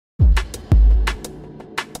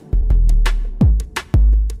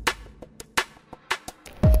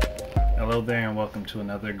Hello there and welcome to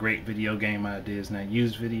another great video game ideas not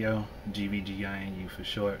used video, GVGINU for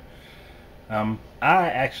short. I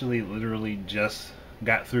actually literally just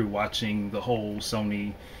got through watching the whole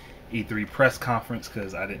Sony E3 press conference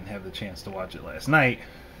because I didn't have the chance to watch it last night.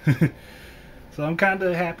 So I'm kind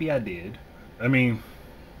of happy I did. I mean,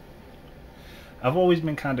 I've always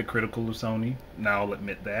been kind of critical of Sony, now I'll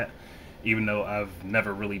admit that. Even though I've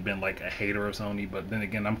never really been like a hater of Sony, but then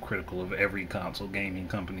again, I'm critical of every console gaming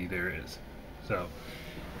company there is. So,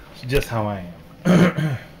 it's just how I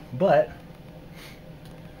am. But,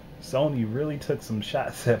 Sony really took some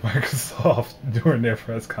shots at Microsoft during their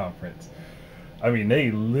press conference. I mean,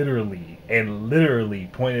 they literally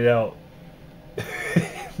pointed out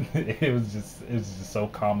it was just so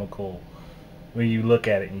comical when you look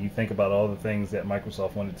at it and you think about all the things that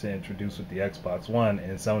Microsoft wanted to introduce with the Xbox One,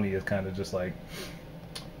 and Sony is kind of just like,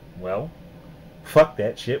 well, fuck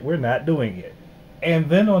that shit, we're not doing it. And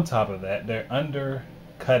then on top of that, they're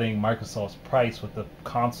undercutting Microsoft's price with a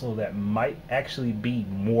console that might actually be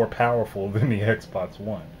more powerful than the Xbox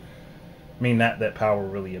One. I mean, not that power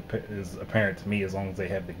really is apparent to me as long as they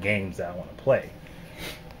have the games that I want to play.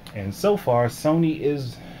 And so far, Sony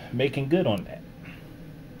is making good on that.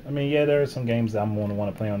 I mean, yeah, there are some games that I'm going to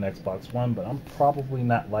want to play on the Xbox One, but I'm probably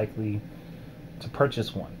not likely to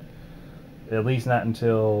purchase one. At least not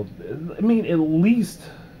until, I mean,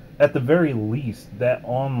 at the very least, that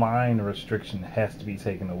online restriction has to be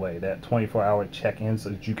taken away. That 24-hour check-in so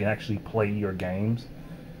that you can actually play your games.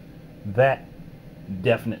 That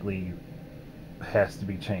definitely has to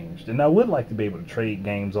be changed. And I would like to be able to trade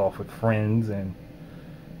games off with friends and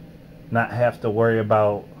not have to worry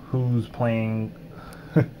about who's playing,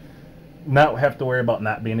 not have to worry about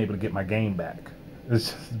not being able to get my game back.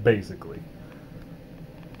 It's just basically.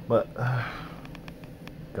 But,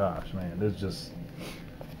 gosh, man, there's just,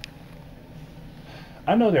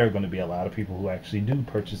 I know there are going to be a lot of people who actually do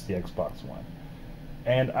purchase the Xbox One.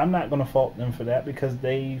 And I'm not going to fault them for that because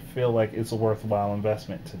they feel like it's a worthwhile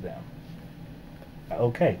investment to them.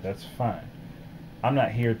 Okay, that's fine. I'm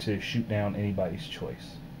not here to shoot down anybody's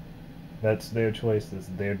choice. That's their choice, that's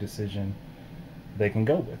their decision. They can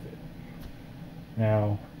go with it.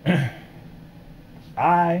 Now,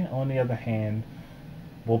 I, on the other hand,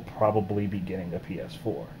 will probably be getting a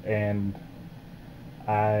PS4. And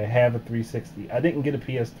I have a 360. I didn't get a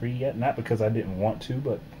PS3 yet, not because I didn't want to,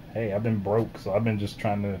 but hey, I've been broke, so I've been just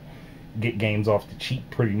trying to get games off the cheap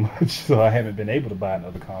pretty much, so I haven't been able to buy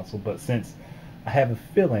another console. But since I have a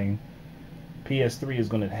feeling PS3 is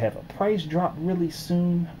going to have a price drop really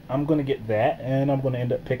soon, I'm going to get that, and I'm going to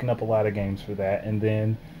end up picking up a lot of games for that, and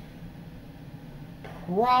then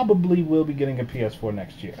probably will be getting a PS4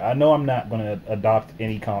 next year. I know I'm not going to adopt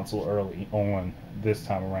any console early on this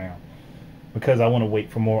time around because I want to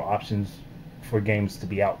wait for more options for games to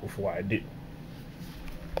be out before I do.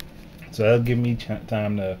 So that'll give me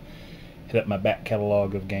time to hit up my back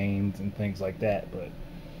catalog of games and things like that,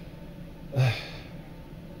 but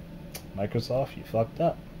Microsoft, you fucked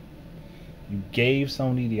up. You gave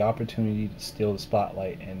Sony the opportunity to steal the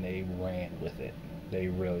spotlight, and they ran with it. They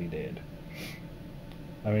really did.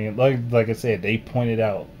 I mean, like I said, they pointed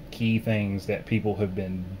out key things that people have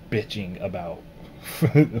been bitching about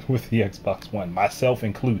with the Xbox One, myself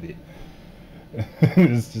included.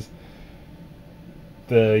 It's just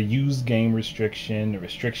the used game restriction, the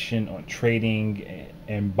restriction on trading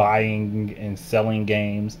and buying and selling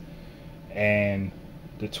games, and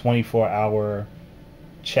the 24-hour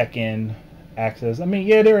check-in access. I mean,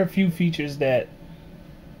 yeah, there are a few features that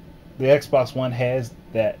the Xbox One has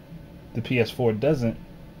that the PS4 doesn't,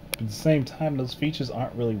 but at the same time, those features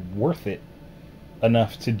aren't really worth it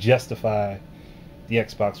enough to justify the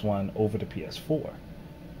Xbox One over the PS4.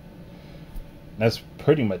 That's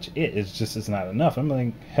pretty much it. It's not enough. I'm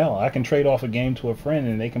like, hell, I can trade off a game to a friend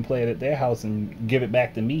and they can play it at their house and give it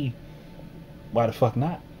back to me. Why the fuck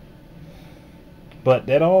not? But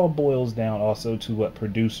that all boils down also to what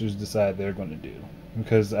producers decide they're going to do.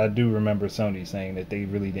 Because I do remember Sony saying that they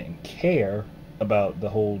really didn't care about the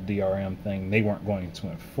whole DRM thing. They weren't going to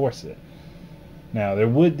enforce it. Now,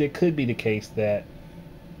 there could be the case that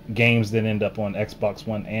games that end up on Xbox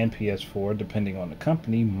One and PS4, depending on the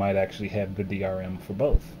company, might actually have the DRM for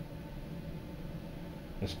both.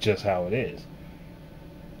 It's just how it is.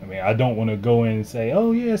 I mean, I don't want to go in and say,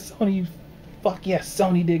 oh yeah, Sony, fuck yes,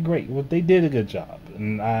 Sony did great. Well, they did a good job.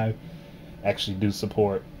 And I actually do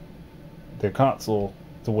support their console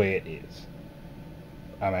the way it is.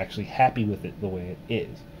 I'm actually happy with it the way it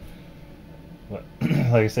is. But,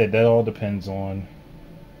 like I said, that all depends on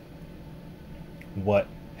what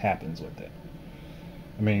happens with it.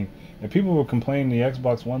 I mean, if people were complaining the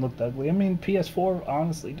Xbox One looked ugly, I mean, PS4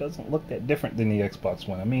 honestly doesn't look that different than the Xbox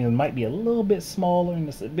One. I mean, it might be a little bit smaller and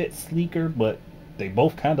it's a bit sleeker, but they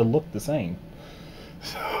both kind of look the same.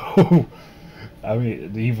 So, I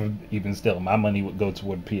mean, even still, my money would go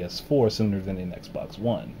toward PS4 sooner than an Xbox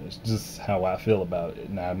One. It's just how I feel about it,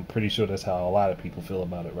 and I'm pretty sure that's how a lot of people feel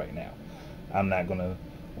about it right now. I'm not gonna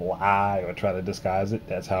lie or try to disguise it.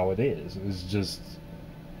 That's how it is. It's just,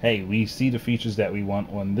 hey, we see the features that we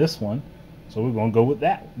want on this one, so we're gonna go with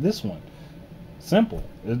this one. Simple.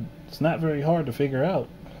 It's not very hard to figure out.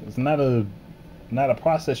 It's not a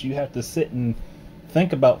process you have to sit and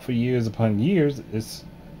think about for years upon years. It's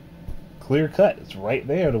clear cut. It's right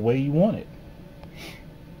there the way you want it.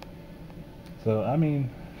 So I mean,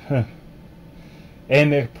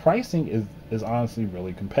 and their pricing is honestly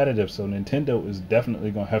really competitive. So Nintendo is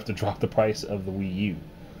definitely gonna have to drop the price of the Wii U.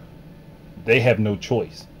 They have no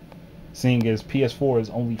choice, seeing as PS4 is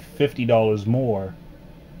only $50 more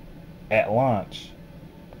at launch.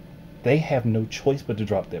 They have no choice but to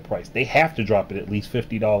drop their price. They have to drop it at least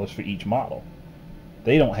 $50 for each model.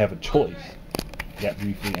 They don't have a choice. Got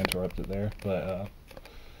briefly interrupted there, but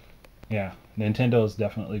yeah, Nintendo is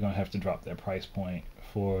definitely going to have to drop their price point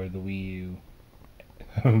for the Wii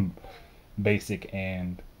U basic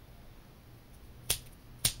and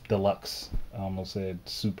deluxe. I almost said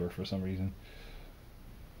super for some reason,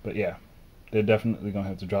 but yeah, they're definitely going to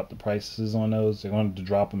have to drop the prices on those. They're going to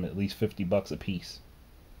drop them at least $50 a piece,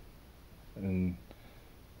 and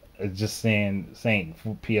it's just saying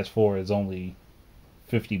PS4 is only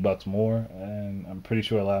 $50 more, and I'm pretty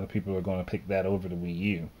sure a lot of people are going to pick that over the Wii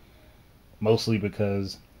U, mostly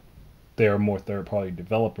because there are more third-party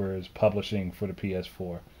developers publishing for the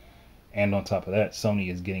PS4, and on top of that,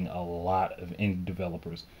 Sony is getting a lot of indie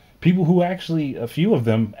developers, people who actually, a few of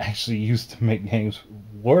them actually used to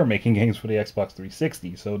were making games for the Xbox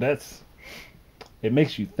 360. So it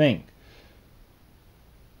makes you think,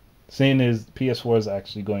 seeing as PS4 is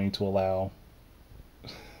actually going to allow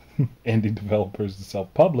indie developers to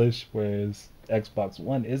self-publish, whereas Xbox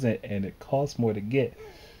One isn't, and it costs more to get.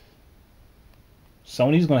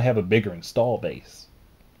 Sony's going to have a bigger install base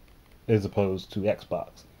as opposed to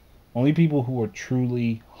Xbox. Only people who are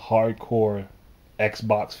truly hardcore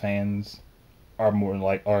Xbox fans are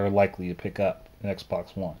likely to pick up an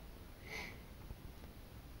Xbox One.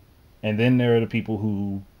 And then there are the people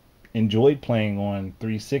who enjoyed playing on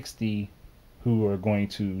 360 who are going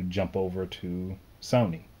to jump over to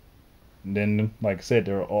Sony. And then, like I said,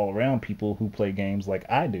 there are all around people who play games like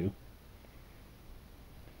I do,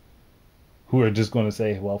 who are just going to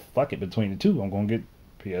say, well, fuck it, between the two, I'm going to get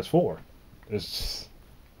PS4. It's just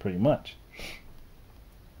pretty much.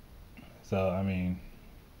 So, I mean,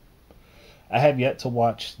 I have yet to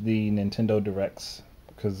watch the Nintendo Directs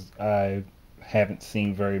because I haven't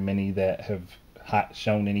seen very many that have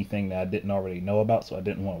shown anything that I didn't already know about, so I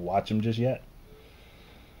didn't want to watch them just yet.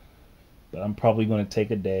 But I'm probably going to take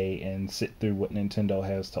a day and sit through what Nintendo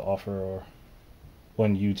has to offer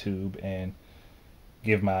on YouTube and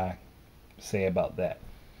give my say about that.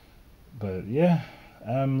 But yeah,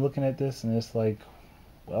 I'm looking at this and it's like,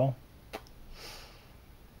 well,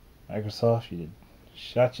 Microsoft, you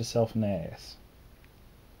shot yourself in the ass.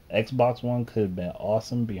 Xbox One could have been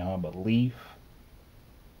awesome beyond belief,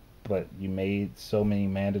 but you made so many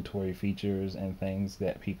mandatory features and things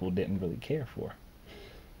that people didn't really care for.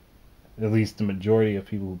 At least the majority of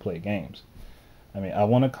people who play games. I mean, I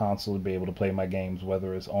want a console to be able to play my games,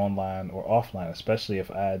 whether it's online or offline. Especially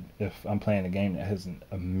if I'm playing a game that has an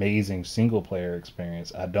amazing single player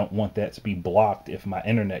experience. I don't want that to be blocked if my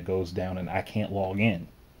internet goes down and I can't log in.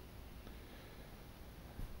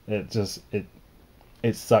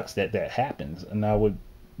 It sucks that happens, and I would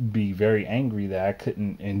be very angry that I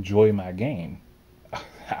couldn't enjoy my game.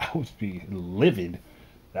 I would be livid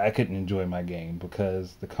that I couldn't enjoy my game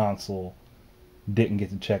because the console didn't get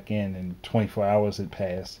to check in and 24 hours had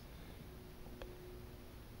passed.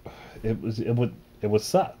 It would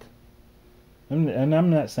suck. And I'm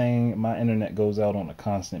not saying my internet goes out on a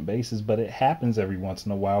constant basis, but it happens every once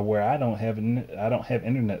in a while where I don't have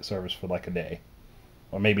internet service for like a day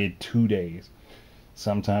or maybe 2 days.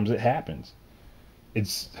 Sometimes it happens.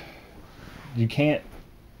 You can't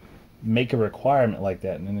make a requirement like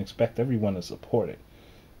that and then expect everyone to support it.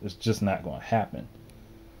 It's just not going to happen.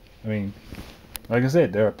 I mean, like I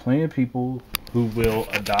said, there are plenty of people who will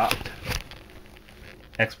adopt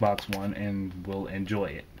Xbox One and will enjoy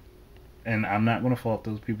it. And I'm not going to fault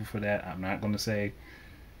those people for that. I'm not going to say,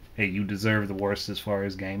 hey, you deserve the worst as far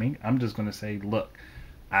as gaming. I'm just going to say, look,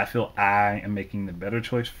 I feel I am making the better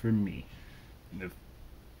choice for me. If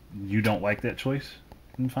you don't like that choice,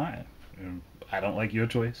 then fine. I don't like your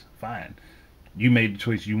choice. Fine. You made the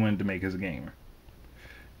choice you wanted to make as a gamer.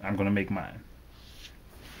 I'm gonna make mine.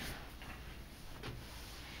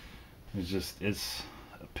 It's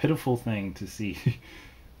a pitiful thing to see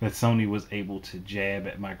that Sony was able to jab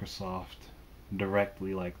at Microsoft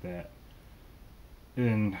directly like that.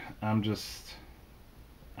 And I'm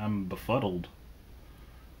befuddled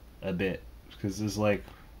a bit because it's like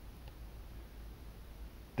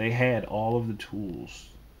they had all of the tools.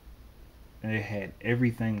 They had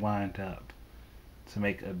everything lined up to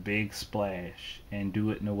make a big splash and do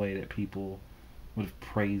it in a way that people would have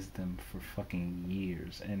praised them for fucking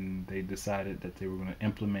years, and they decided that they were going to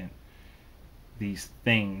implement these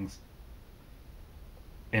things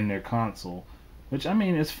in their console, which I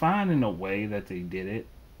mean is fine in a way that they did it,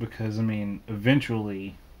 because I mean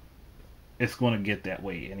eventually it's going to get that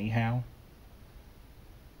way anyhow.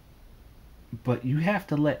 But you have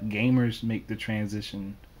to let gamers make the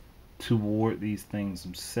transition toward these things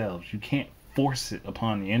themselves. You can't force it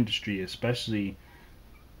upon the industry, especially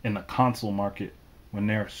in the console market when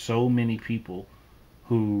there are so many people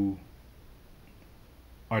who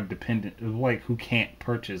are dependent, like who can't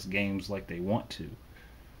purchase games like they want to.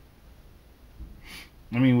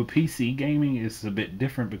 I mean, with PC gaming, it's a bit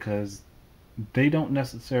different because they don't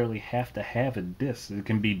necessarily have to have a disc. It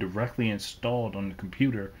can be directly installed on the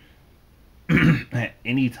computer at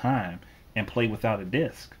any time and play without a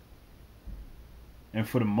disc. And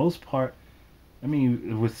for the most part, I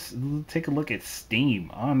mean, take a look at Steam.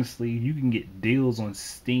 Honestly, you can get deals on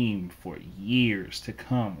Steam for years to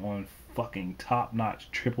come on fucking top-notch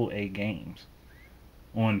AAA games,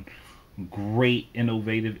 on great,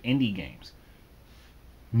 innovative indie games.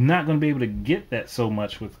 You're not going to be able to get that so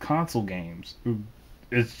much with console games.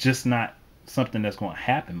 It's just not something that's going to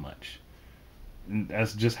happen much. And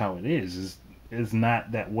that's just how it is. It's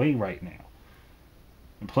not that way right now.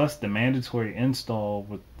 And plus, the mandatory install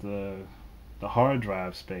with the hard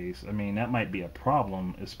drive space, I mean, that might be a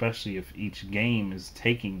problem, especially if each game is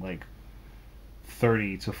taking like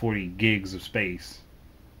 30 to 40 gigs of space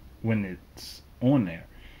when it's on there.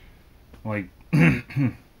 Like,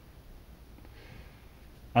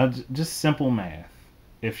 just simple math.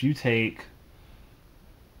 If you take,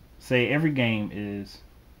 say, every game is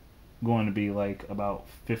going to be like about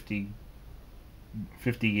 50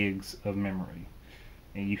 gigs of memory,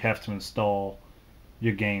 and you have to install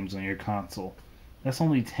your games on your console. That's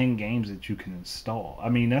only 10 games that you can install. I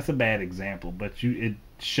mean, that's a bad example, but it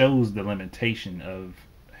shows the limitation of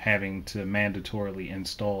having to mandatorily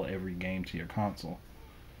install every game to your console.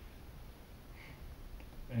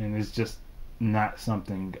 And it's just not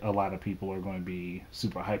something a lot of people are going to be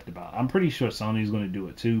super hyped about. I'm pretty sure Sony's going to do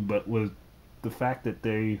it too, but with the fact that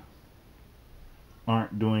they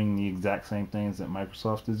aren't doing the exact same things that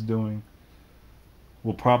Microsoft is doing,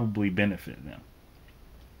 will probably benefit them.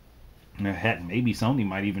 Now, heck, maybe Sony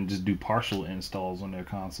might even just do partial installs on their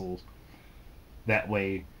consoles. That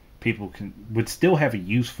way, people would still have a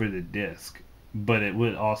use for the disc, but it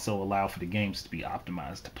would also allow for the games to be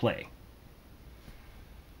optimized to play.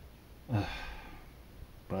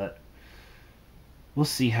 But we'll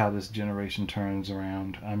see how this generation turns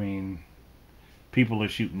around. I mean, people are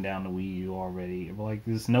shooting down the Wii U already. Like,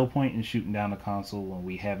 there's no point in shooting down a console when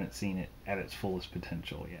we haven't seen it at its fullest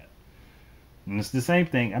potential yet. And it's the same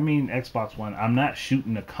thing. I mean, Xbox One, I'm not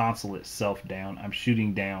shooting the console itself down. I'm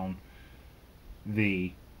shooting down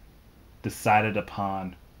the decided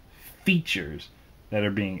upon features that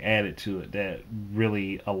are being added to it that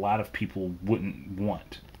really a lot of people wouldn't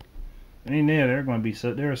want. I mean, yeah, there are going to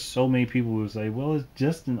be there are so many people who say, well, it's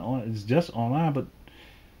just online, but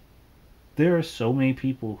there are so many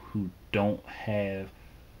people who don't have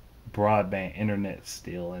broadband internet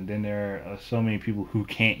still, and then there are so many people who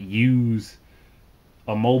can't use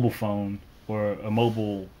a mobile phone or a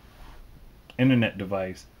mobile internet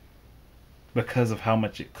device because of how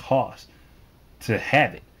much it costs to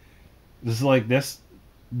have it. It's like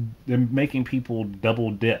they're making people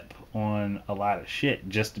double dip on a lot of shit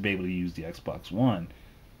just to be able to use the Xbox One.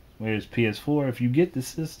 Whereas PS4, if you get the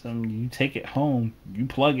system, you take it home, you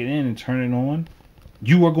plug it in and turn it on,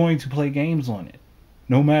 you are going to play games on it.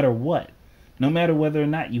 No matter what. No matter whether or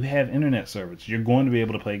not you have internet service, you're going to be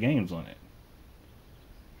able to play games on it.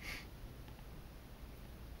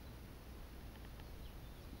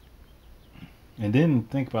 And then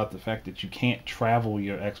think about the fact that you can't travel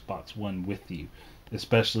your Xbox One with you,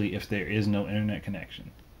 especially if there is no internet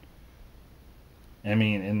connection. I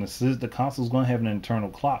mean, and the console's going to have an internal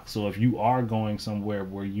clock, so if you are going somewhere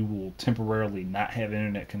where you will temporarily not have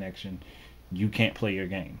internet connection, you can't play your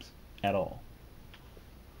games at all.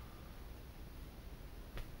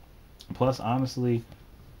 Plus, honestly,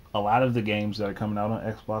 a lot of the games that are coming out on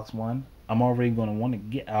Xbox One, I'm already going to want to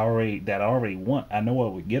get. I already want. I know I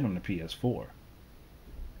would get on the PS4.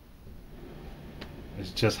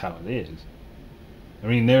 It's just how it is. I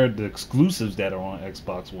mean, they're the exclusives that are on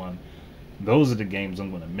Xbox One. Those are the games I'm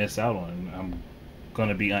going to miss out on. I'm going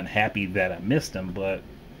to be unhappy that I missed them, but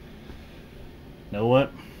you know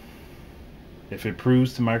what? If it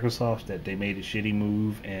proves to Microsoft that they made a shitty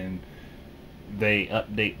move and they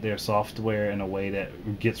update their software in a way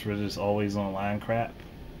that gets rid of this always online crap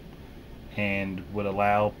and would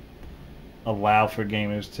allow for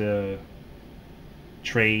gamers to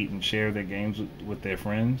trade and share their games with their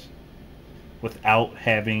friends without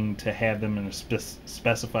having to have them in a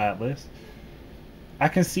specified list, I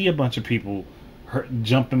can see a bunch of people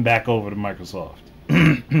jumping back over to Microsoft.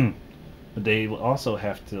 But they also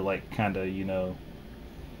have to, like, kind of,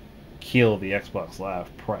 kill the Xbox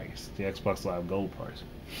Live price, the Xbox Live Gold price.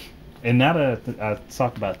 And now that I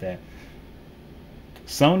talked about that,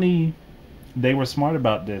 Sony, they were smart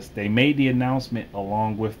about this. They made the announcement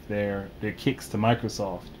along with their kicks to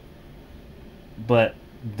Microsoft, but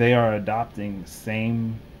they are adopting the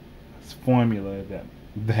same formula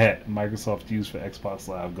that Microsoft used for Xbox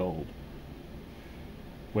Live Gold.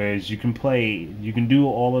 Whereas you can do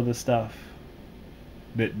all of the stuff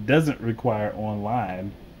that doesn't require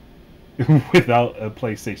online without a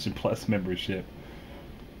PlayStation Plus membership,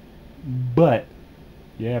 but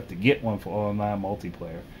you have to get one for online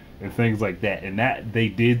multiplayer and things like that. And that they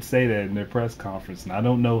did say that in their press conference, and I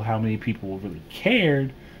don't know how many people really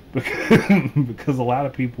cared because a lot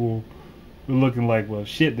of people were looking like, well,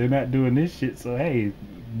 shit, they're not doing this shit, so hey,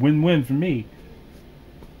 win-win for me.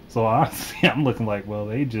 So honestly, I'm looking like, well,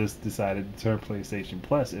 they just decided to turn PlayStation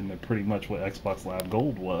Plus into pretty much what Xbox Live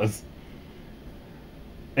Gold was.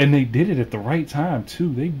 And they did it at the right time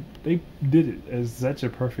too. They did it at such a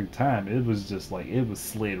perfect time. It was just like, it was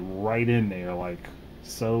slid right in there, like,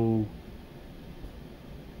 so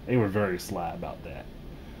they were very sly about that.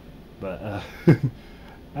 But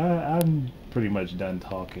I'm pretty much done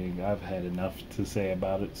talking. I've had enough to say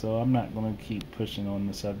about it, so I'm not going to keep pushing on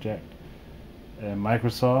the subject. And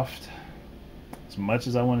Microsoft, as much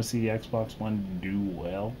as I want to see the Xbox One do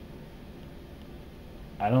well,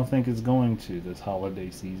 I don't think it's going to this holiday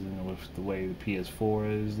season with the way the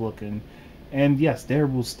PS4 is looking. And yes, there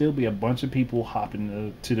will still be a bunch of people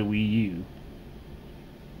hopping to the Wii U.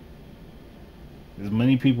 As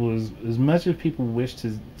much as people wish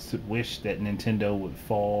that Nintendo would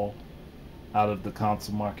fall out of the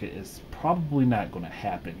console market, it's probably not going to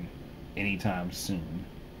happen anytime soon.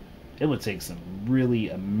 It would take some really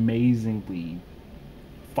amazingly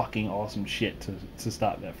fucking awesome shit to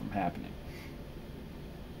stop that from happening.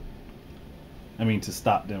 I mean, to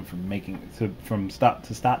stop them from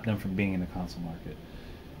stop them from being in the console market.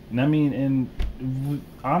 And I mean, and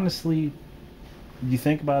honestly, you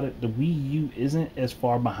think about it, the Wii U isn't as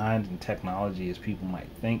far behind in technology as people might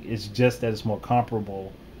think. It's just that it's more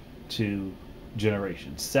comparable to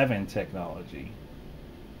Generation 7 technology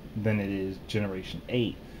than it is Generation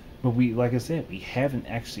 8. But like I said, we haven't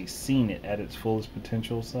actually seen it at its fullest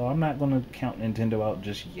potential, so I'm not going to count Nintendo out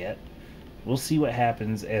just yet. We'll see what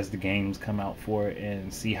happens as the games come out for it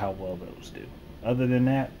and see how well those do. Other than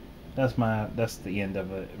that, that's the end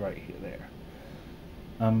of it right here there.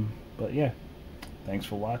 But yeah, thanks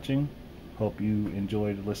for watching. Hope you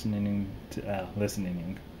enjoyed listening to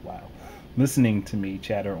me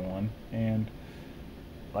chatter on. And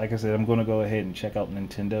like I said, I'm going to go ahead and check out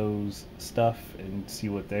Nintendo's stuff and see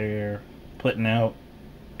what they're putting out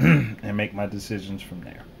and make my decisions from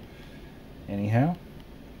there. Anyhow,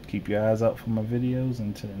 keep your eyes out for my videos.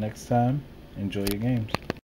 Until next time, enjoy your games.